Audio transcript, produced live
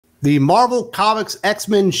The Marvel Comics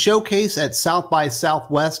X-Men Showcase at South by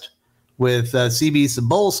Southwest with C.B.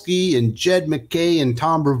 Cebulski and Jed MacKay and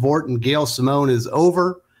Tom Brevoort and Gail Simone is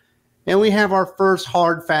over. And we have our first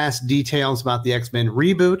hard, fast details about the X-Men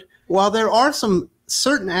reboot. While there are some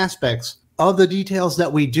certain aspects of the details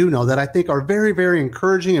that we do know that I think are very, very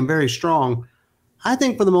encouraging and very strong, I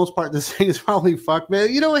think for the most part, this thing is probably fucked,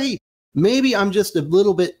 man. You know, hey, maybe I'm just a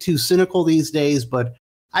little bit too cynical these days, but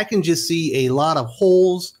I can just see a lot of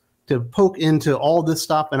holes to poke into all this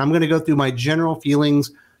stuff. And I'm going to go through my general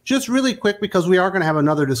feelings just really quick because we are going to have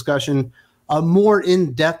another discussion more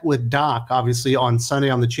in depth with Doc, obviously on Sunday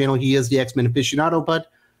on the channel. He is the X-Men aficionado,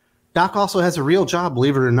 but Doc also has a real job,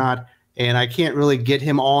 believe it or not. And I can't really get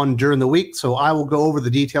him on during the week. So I will go over the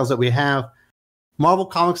details that we have. Marvel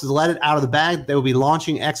Comics has let it out of the bag. They will be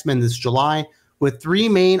launching X-Men this July with 3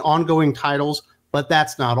 main ongoing titles, but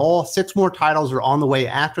that's not all. 6 more titles are on the way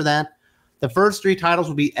after that. The first 3 titles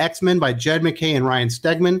will be X-Men by Jed MacKay and Ryan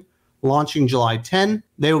Stegman, launching July 10.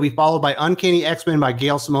 They will be followed by Uncanny X-Men by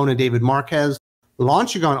Gail Simone and David Marquez,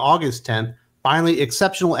 launching on August 10th. Finally,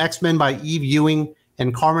 Exceptional X-Men by Eve Ewing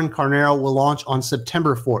and Carmen Carnero will launch on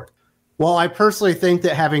September 4th. While I personally think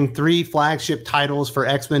that having 3 flagship titles for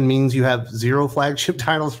X-Men means you have 0 flagship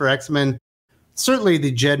titles for X-Men, certainly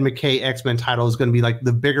the Jed MacKay X-Men title is going to be like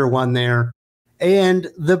the bigger one there. And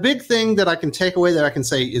the big thing that I can take away that I can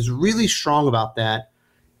say is really strong about that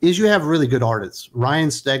is you have really good artists. Ryan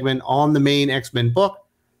Stegman on the main X-Men book.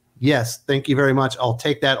 Yes, thank you very much. I'll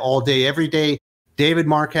take that all day, every day. David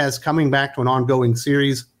Marquez coming back to an ongoing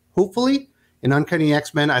series, hopefully, in Uncanny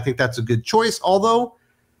X-Men. I think that's a good choice, although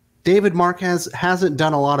David Marquez hasn't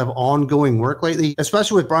done a lot of ongoing work lately,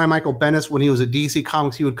 especially with Brian Michael Bendis. When he was at DC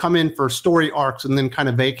Comics, he would come in for story arcs and then kind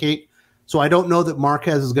of vacate. So I don't know that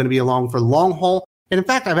Marquez is going to be along for the long haul. And in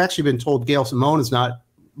fact, I've actually been told Gail Simone is not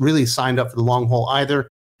really signed up for the long haul either.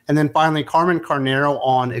 And then finally, Carmen Carnero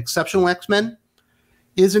on Exceptional X-Men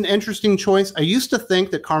is an interesting choice. I used to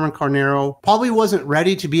think that Carmen Carnero probably wasn't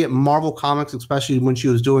ready to be at Marvel Comics, especially when she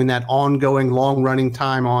was doing that ongoing long-running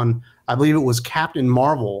time on, I believe it was Captain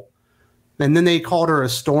Marvel. And then they called her a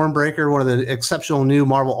Stormbreaker, one of the exceptional new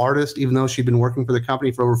Marvel artists, even though she'd been working for the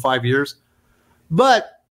company for over 5 years.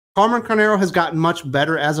 But Carmen Carnero has gotten much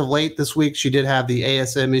better as of late. This week, she did have the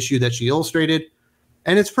ASM issue that she illustrated,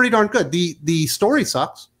 and it's pretty darn good. The story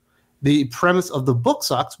sucks. The premise of the book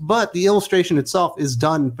sucks, but the illustration itself is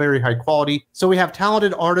done very high quality. So we have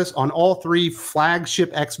talented artists on all 3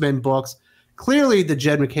 flagship X-Men books. Clearly, the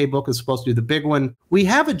Jed MacKay book is supposed to be the big one. We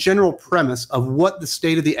have a general premise of what the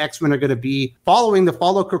state of the X-Men are going to be following the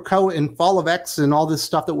Fall of Krakoa and Fall of X and all this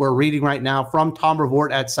stuff that we're reading right now from Tom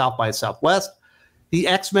Brevoort at South by Southwest. The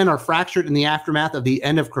X-Men are fractured in the aftermath of the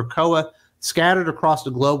end of Krakoa, scattered across the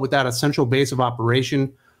globe without a central base of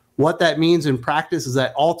operation. What that means in practice is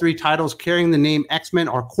that all 3 titles carrying the name X-Men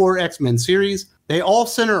are core X-Men series. They all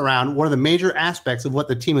center around one of the major aspects of what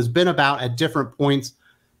the team has been about at different points.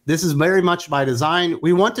 This is very much by design.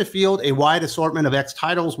 We want to field a wide assortment of X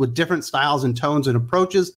titles with different styles and tones and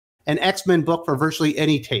approaches, an X-Men book for virtually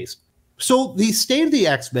any taste. So the state of the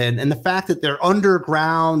X-Men and the fact that they're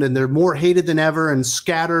underground and they're more hated than ever and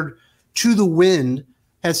scattered to the wind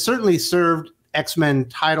has certainly served X-Men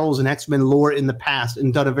titles and X-Men lore in the past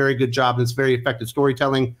and done a very good job. And it's very effective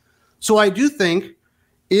storytelling. So I do think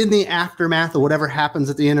in the aftermath of whatever happens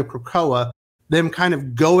at the end of Krakoa, them kind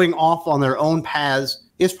of going off on their own paths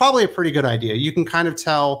is probably a pretty good idea. You can kind of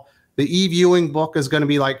tell the Eve Ewing book is going to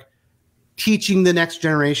be like teaching the next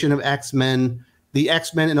generation of X-Men. The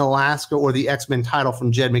X-Men in Alaska, or the X-Men title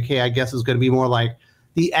from Jed MacKay, I guess, is going to be more like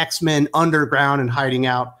the X-Men underground and hiding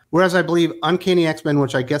out. Whereas I believe Uncanny X-Men,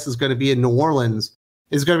 which I guess is going to be in New Orleans,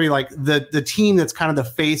 is going to be like the team that's kind of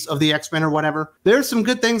the face of the X-Men or whatever. There's some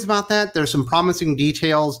good things about that. There's some promising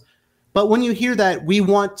details. But when you hear that we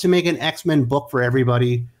want to make an X-Men book for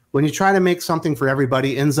everybody, when you try to make something for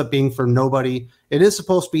everybody, it ends up being for nobody. It is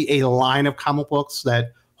supposed to be a line of comic books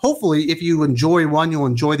that hopefully, if you enjoy one, you'll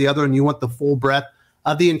enjoy the other, and you want the full breadth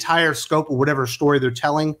of the entire scope of whatever story they're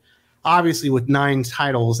telling. Obviously, with 9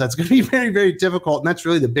 titles, that's going to be very, very difficult, and that's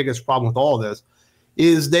really the biggest problem with all of this,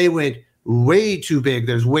 is they went way too big.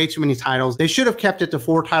 There's way too many titles. They should have kept it to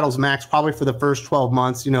 4 titles max, probably for the first 12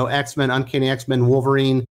 months. You know, X-Men, Uncanny X-Men,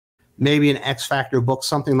 Wolverine, maybe an X-Factor book,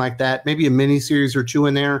 something like that, maybe a mini-series or 2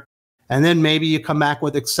 in there, and then maybe you come back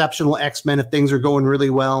with Exceptional X-Men if things are going really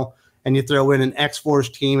well, and you throw in an X-Force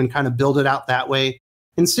team and kind of build it out that way.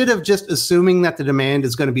 Instead of just assuming that the demand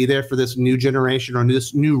is going to be there for this new generation or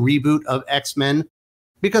this new reboot of X-Men,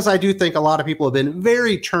 because I do think a lot of people have been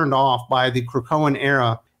very turned off by the Krakoan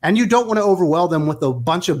era, and you don't want to overwhelm them with a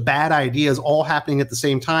bunch of bad ideas all happening at the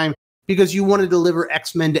same time, because you want to deliver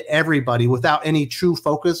X-Men to everybody without any true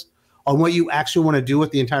focus on what you actually want to do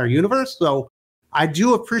with the entire universe. So I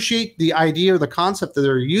do appreciate the idea or the concept that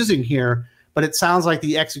they're using here, but it sounds like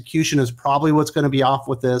the execution is probably what's going to be off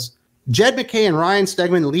with this. Jed MacKay and Ryan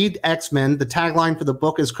Stegman lead X-Men. The tagline for the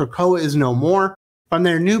book is Krakoa is no more. From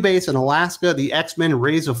their new base in Alaska, the X-Men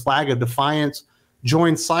raise a flag of defiance,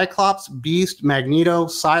 join Cyclops, Beast, Magneto,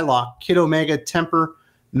 Psylocke, Kid Omega, Temper,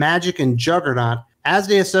 Magic, and Juggernaut as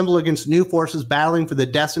they assemble against new forces battling for the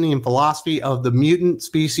destiny and philosophy of the mutant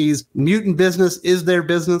species. Mutant business is their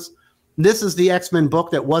business. This is the X-Men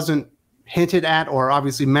book that wasn't hinted at or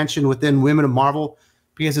obviously mentioned within Women of Marvel,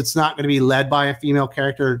 because it's not going to be led by a female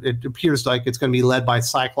character. It appears like it's going to be led by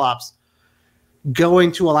Cyclops.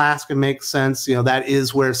 Going to Alaska makes sense. You know, that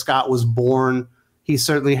is where Scott was born. He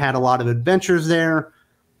certainly had a lot of adventures there.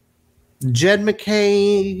 Jed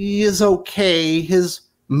MacKay is okay. His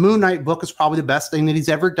Moon Knight book is probably the best thing that he's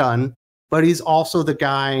ever done, but he's also the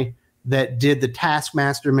guy that did the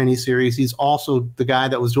Taskmaster miniseries. He's also the guy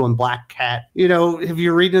that was doing Black Cat. You know, if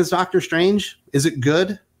you're reading his Doctor Strange, is it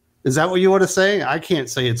good? Is that what you want to say? I can't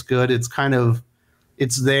say it's good. It's kind of,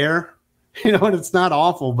 it's there. You know, and it's not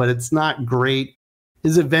awful, but it's not great.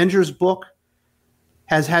 His Avengers book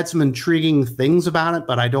has had some intriguing things about it,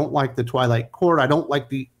 but I don't like the Twilight Court. I don't like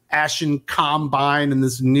the Ashen Combine and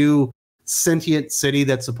this new sentient city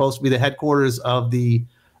that's supposed to be the headquarters of the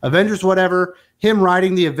Avengers, whatever. Him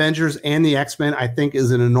writing the Avengers and the X-Men, I think,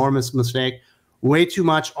 is an enormous mistake. Way too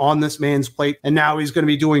much on this man's plate. And now he's going to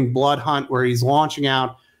be doing Blood Hunt, where he's launching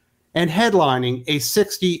out and headlining a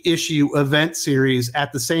 60-issue event series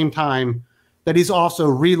at the same time that he's also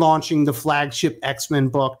relaunching the flagship X-Men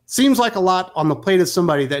book. Seems like a lot on the plate of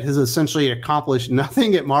somebody that has essentially accomplished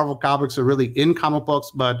nothing at Marvel Comics or really in comic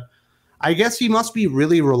books, but I guess he must be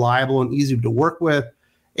really reliable and easy to work with.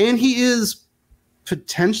 And he is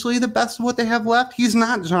potentially the best of what they have left. He's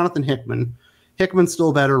not Jonathan Hickman. Hickman's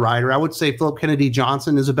still a better writer. I would say Philip Kennedy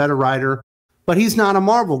Johnson is a better writer, but he's not a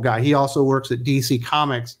Marvel guy. He also works at DC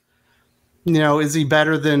Comics. You know, is he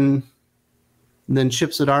better than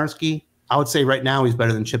Chip Zdarsky? I would say right now he's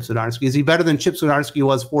better than Chip Zdarsky. Is he better than Chip Zdarsky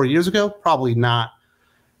was 4 years ago? Probably not.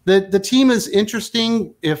 The team is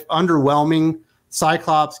interesting, if underwhelming.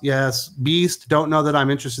 Cyclops, yes. Beast, don't know that I'm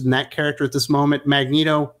interested in that character at this moment.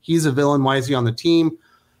 Magneto, he's a villain. Why is he on the team?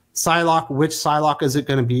 Psylocke, which Psylocke is it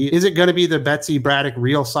going to be? Is it going to be the Betsy Braddock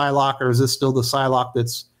real Psylocke, or is this still the Psylocke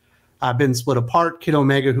that's been split apart? Kid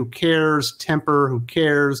Omega, who cares? Temper, who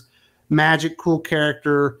cares? Magic, cool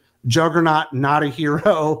character. Juggernaut, not a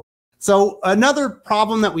hero. So another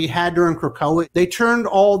problem that we had during Krakoa, they turned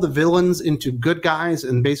all the villains into good guys,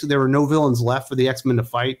 and basically there were no villains left for the X-Men to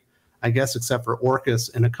fight, I guess, except for Orcus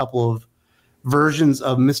and a couple of versions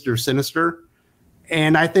of Mr. Sinister.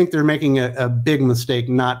 And I think they're making a big mistake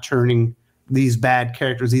not turning these bad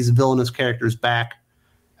characters, these villainous characters back,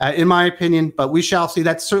 in my opinion. But we shall see.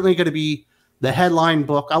 That's certainly going to be the headline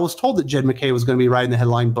book. I was told that Jed MacKay was going to be writing the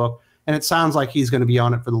headline book, and it sounds like he's going to be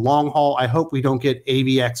on it for the long haul. I hope we don't get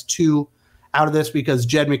AVX2 out of this, because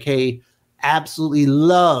Jed MacKay absolutely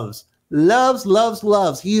loves.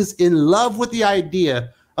 He is in love with the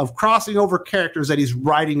idea of crossing over characters that he's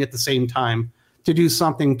writing at the same time to do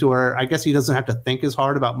something to where I guess he doesn't have to think as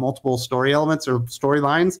hard about multiple story elements or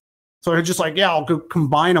storylines. So they're just like, yeah, I'll go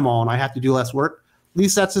combine them all and I have to do less work. At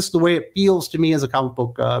least that's just the way it feels to me as a comic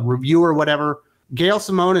book reviewer or whatever. Gail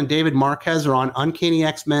Simone and David Marquez are on Uncanny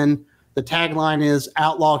X-Men. The tagline is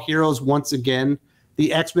Outlaw Heroes Once Again.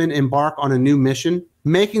 The X-Men embark on a new mission.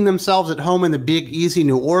 Making themselves at home in the Big Easy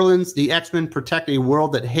New Orleans, the X-Men protect a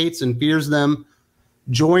world that hates and fears them.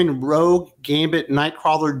 Join Rogue, Gambit,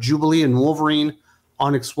 Nightcrawler, Jubilee, and Wolverine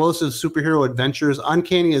on explosive superhero adventures.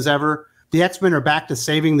 Uncanny as ever, the X-Men are back to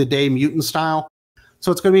saving the day mutant style.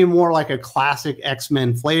 So it's going to be more like a classic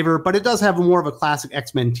X-Men flavor, but it does have more of a classic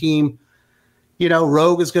X-Men team. You know,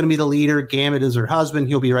 Rogue is going to be the leader. Gambit is her husband.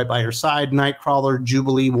 He'll be right by her side. Nightcrawler,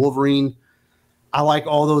 Jubilee, Wolverine. I like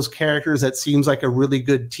all those characters. That seems like a really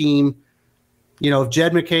good team. You know, if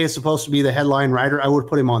Jed MacKay is supposed to be the headline writer, I would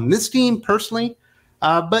put him on this team personally.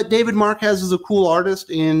 But David Marquez is a cool artist,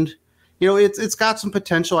 and, you know, it's got some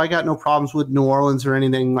potential. I got no problems with New Orleans or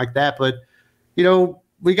anything like that. But, you know,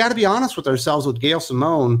 we got to be honest with ourselves with Gail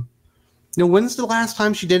Simone. You know, when's the last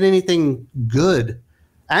time she did anything good?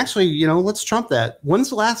 Actually, you know, let's trump that. When's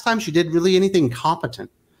the last time she did really anything competent?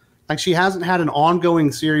 Like, she hasn't had an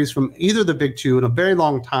ongoing series from either the big two in a very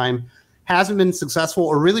long time, hasn't been successful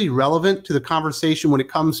or really relevant to the conversation when it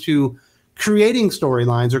comes to creating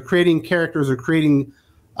storylines or creating characters or creating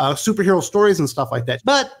superhero stories and stuff like that.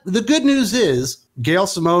 But the good news is Gail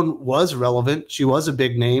Simone was relevant. She was a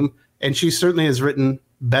big name, and she certainly has written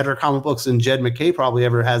better comic books than Jed MacKay probably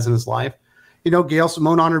ever has in his life. You know, Gail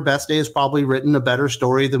Simone on her best day has probably written a better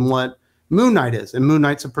story than what Moon Knight is. And Moon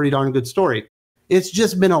Knight's a pretty darn good story. It's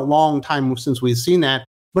just been a long time since we've seen that.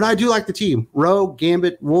 But I do like the team. Rogue,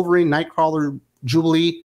 Gambit, Wolverine, Nightcrawler,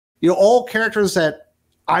 Jubilee. You know, all characters that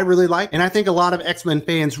I really like. And I think a lot of X-Men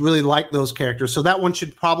fans really like those characters. So that one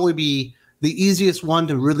should probably be the easiest one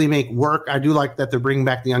to really make work. I do like that they're bringing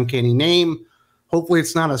back the Uncanny name. Hopefully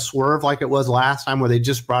it's not a swerve like it was last time where they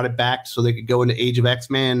just brought it back so they could go into Age of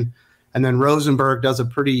X-Men. And then Rosenberg does a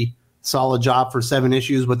pretty solid job for 7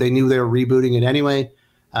 issues, but they knew they were rebooting it anyway.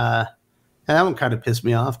 And that one kind of pissed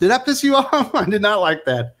me off. Did that piss you off? I did not like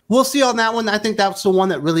that. We'll see on that one. I think that's the one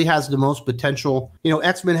that really has the most potential. You know,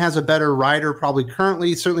 X-Men has a better writer probably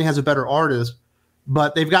currently, certainly has a better artist,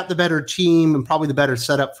 but they've got the better team and probably the better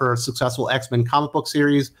setup for a successful X-Men comic book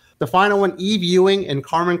series. The final one, Eve Ewing and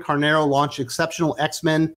Carmen Carnero launch Exceptional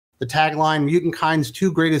X-Men. The tagline, Mutant Kind's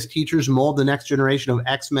 2 greatest teachers mold the next generation of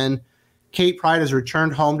X-Men. Kate Pryde has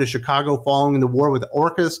returned home to Chicago following the war with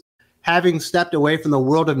Orcus. Having stepped away from the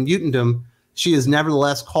world of mutantdom, she is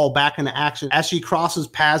nevertheless called back into action as she crosses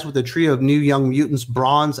paths with a trio of new young mutants,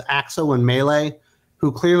 Bronze, Axo, and Melee,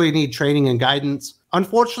 who clearly need training and guidance.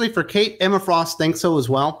 Unfortunately for Kate, Emma Frost thinks so as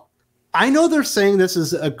well. I know they're saying this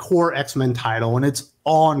is a core X-Men title and it's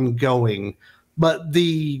ongoing, but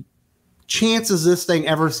the chances this thing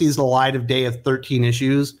ever sees the light of day of 13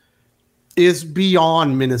 issues is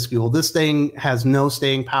beyond minuscule. This thing has no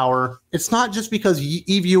staying power. It's not just because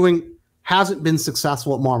Eve Ewing hasn't been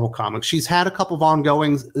successful at Marvel Comics. She's had a couple of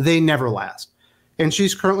ongoings. They never last. And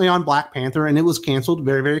she's currently on Black Panther, and it was canceled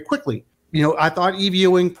very, very quickly. You know, I thought Eve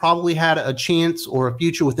Ewing probably had a chance or a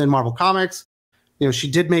future within Marvel Comics. You know, she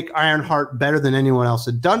did make Ironheart better than anyone else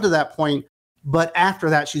had done to that point. But after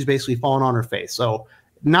that, she's basically fallen on her face. So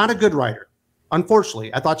not a good writer.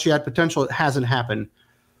 Unfortunately, I thought she had potential. It hasn't happened.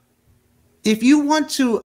 If you want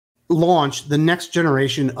to launch the next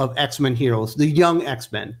generation of X-Men heroes, the young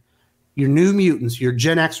X-Men, your new mutants, your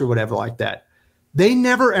Gen X or whatever like that, they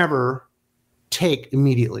never, ever take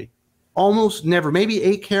immediately. Almost never. Maybe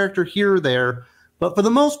a character here or there. But for the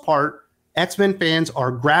most part, X-Men fans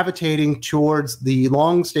are gravitating towards the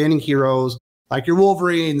long-standing heroes like your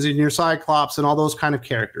Wolverines and your Cyclops and all those kind of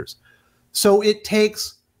characters. So it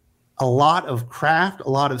takes a lot of craft, a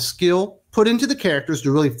lot of skill put into the characters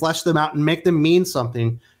to really flesh them out and make them mean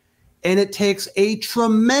something. And it takes a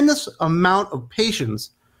tremendous amount of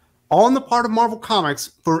patience on the part of Marvel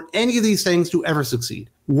Comics for any of these things to ever succeed.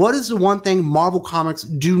 What is the one thing Marvel Comics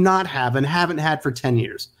do not have and haven't had for 10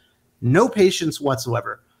 years? No patience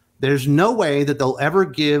whatsoever. There's no way that they'll ever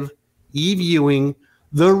give Eve Ewing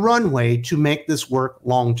the runway to make this work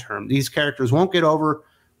long-term. These characters won't get over.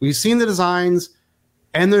 We've seen the designs,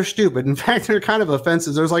 and they're stupid. In fact, they're kind of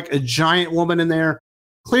offensive. There's like a giant woman in there.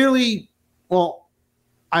 Clearly, well,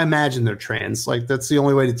 I imagine they're trans. Like, that's the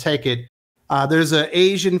only way to take it. There's an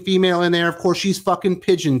Asian female in there. Of course, she's fucking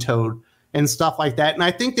pigeon-toed and stuff like that. And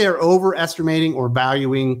I think they're overestimating or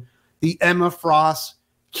valuing the Emma Frost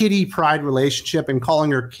Kitty Pryde relationship, and calling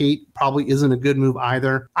her Kate probably isn't a good move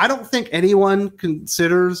either. I don't think anyone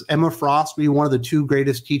considers Emma Frost to be one of the 2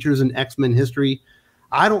 greatest teachers in X-Men history.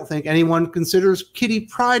 I don't think anyone considers Kitty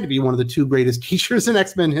Pryde to be one of the 2 greatest teachers in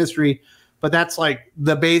X-Men history, but that's like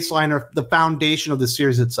the baseline or the foundation of the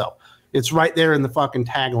series itself. It's right there in the fucking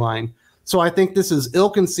tagline. So I think this is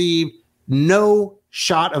ill-conceived, no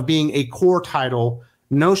shot of being a core title,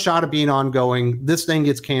 no shot of being ongoing. This thing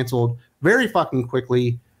gets canceled very fucking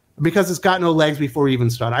quickly because it's got no legs before you even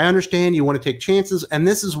start. I understand you want to take chances, and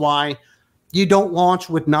this is why you don't launch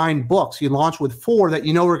with 9 books. You launch with 4 that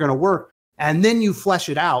you know are going to work, and then you flesh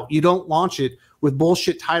it out. You don't launch it with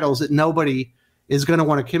bullshit titles that nobody is going to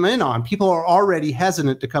want to come in on. People are already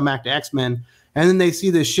hesitant to come back to X-Men, and then they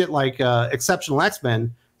see this shit like Exceptional X-Men,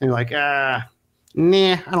 and they're like, nah,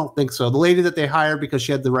 I don't think so. The lady that they hired because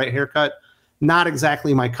she had the right haircut, not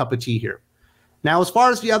exactly my cup of tea here. Now, as far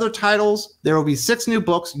as the other titles, there will be 6 new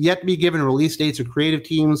books yet to be given release dates or creative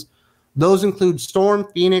teams. Those include Storm,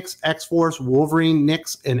 Phoenix, X-Force, Wolverine,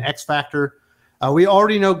 Nyx, and X-Factor. We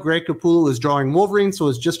already know Greg Capullo is drawing Wolverine, so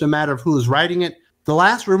it's just a matter of who is writing it. The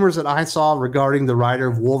last rumors that I saw regarding the writer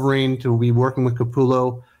of Wolverine to be working with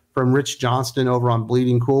Capullo from Rich Johnston over on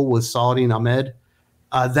Bleeding Cool was Saladin Ahmed.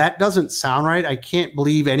 That doesn't sound right. I can't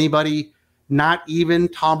believe anybody, not even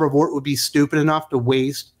Tom Brevoort, would be stupid enough to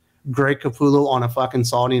waste Greg Capullo on a fucking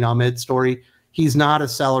Saladin Ahmed story. He's not a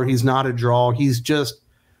seller. He's not a draw. He's just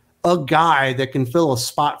a guy that can fill a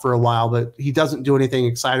spot for a while, but he doesn't do anything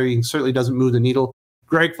exciting. He certainly doesn't move the needle.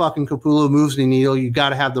 Greg fucking Capullo moves the needle. You got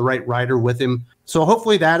to have the right writer with him. So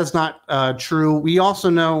hopefully that is not true. We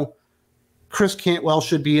also know Chris Cantwell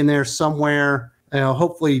should be in there somewhere.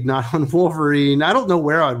 Hopefully not on Wolverine. I don't know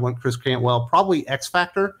where I'd want Chris Cantwell. Probably X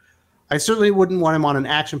Factor. I certainly wouldn't want him on an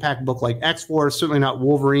action-packed book like X-Force, certainly not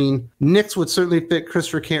Wolverine. Nyx would certainly fit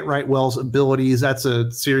Christopher Cantwell's abilities. That's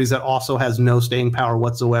a series that also has no staying power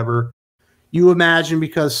whatsoever. You imagine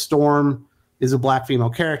because Storm is a black female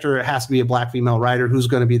character, it has to be a black female writer. Who's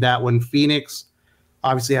going to be that one? Phoenix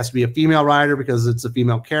obviously has to be a female writer because it's a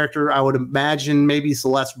female character. I would imagine maybe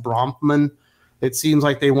Celeste Bronfman. It seems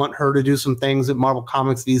like they want her to do some things at Marvel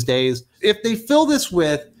Comics these days. If they fill this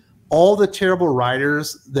with all the terrible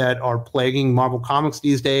writers that are plaguing Marvel Comics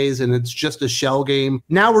these days, and it's just a shell game.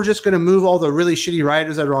 Now we're just going to move all the really shitty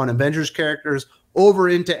writers that are on Avengers characters over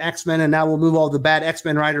into X-Men, and now we'll move all the bad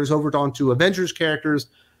X-Men writers over onto Avengers characters.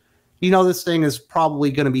 This thing is probably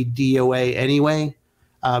going to be DOA anyway,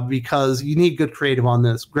 because you need good creative on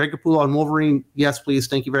this. Greg Capullo on Wolverine, yes, please,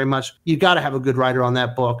 thank you very much. You got to have a good writer on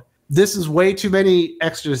that book. This is way too many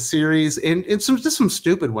extra series, and just some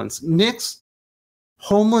stupid ones. Nyx,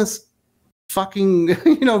 homeless fucking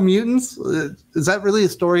mutants. Is that really a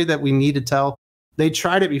story that we need to tell? They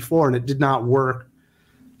tried it before and it did not work.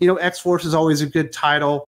 X-Force is always a good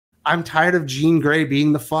title. I'm tired of Jean Grey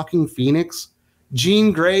being the fucking Phoenix.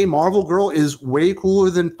 Jean Grey, Marvel Girl, is way cooler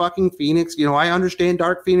than fucking Phoenix. I understand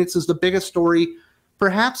Dark Phoenix is the biggest story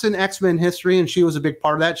perhaps in X-Men history, and she was a big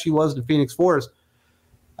part of that. She was the Phoenix Force.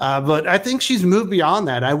 But I think she's moved beyond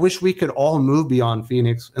that. I wish we could all move beyond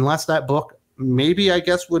Phoenix, unless that book maybe, I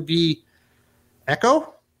guess, would be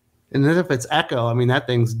Echo. And then if it's Echo, that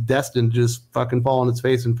thing's destined to just fucking fall on its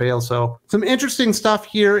face and fail. So some interesting stuff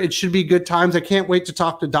here. It should be good times. I can't wait to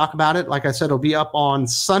talk to Doc about it. Like I said, it'll be up on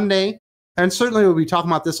Sunday. And certainly we'll be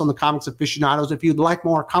talking about this on the Comics Aficionados. If you'd like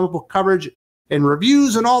more comic book coverage and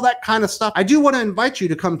reviews and all that kind of stuff, I do want to invite you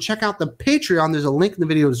to come check out the Patreon. There's a link in the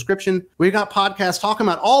video description. We got podcasts talking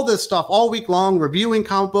about all this stuff all week long, reviewing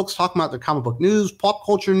comic books, talking about the comic book news, pop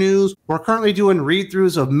culture news. We're currently doing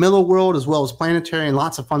read-throughs of Miller World as well as Planetary, and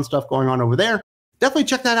lots of fun stuff going on over there. Definitely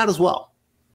check that out as well.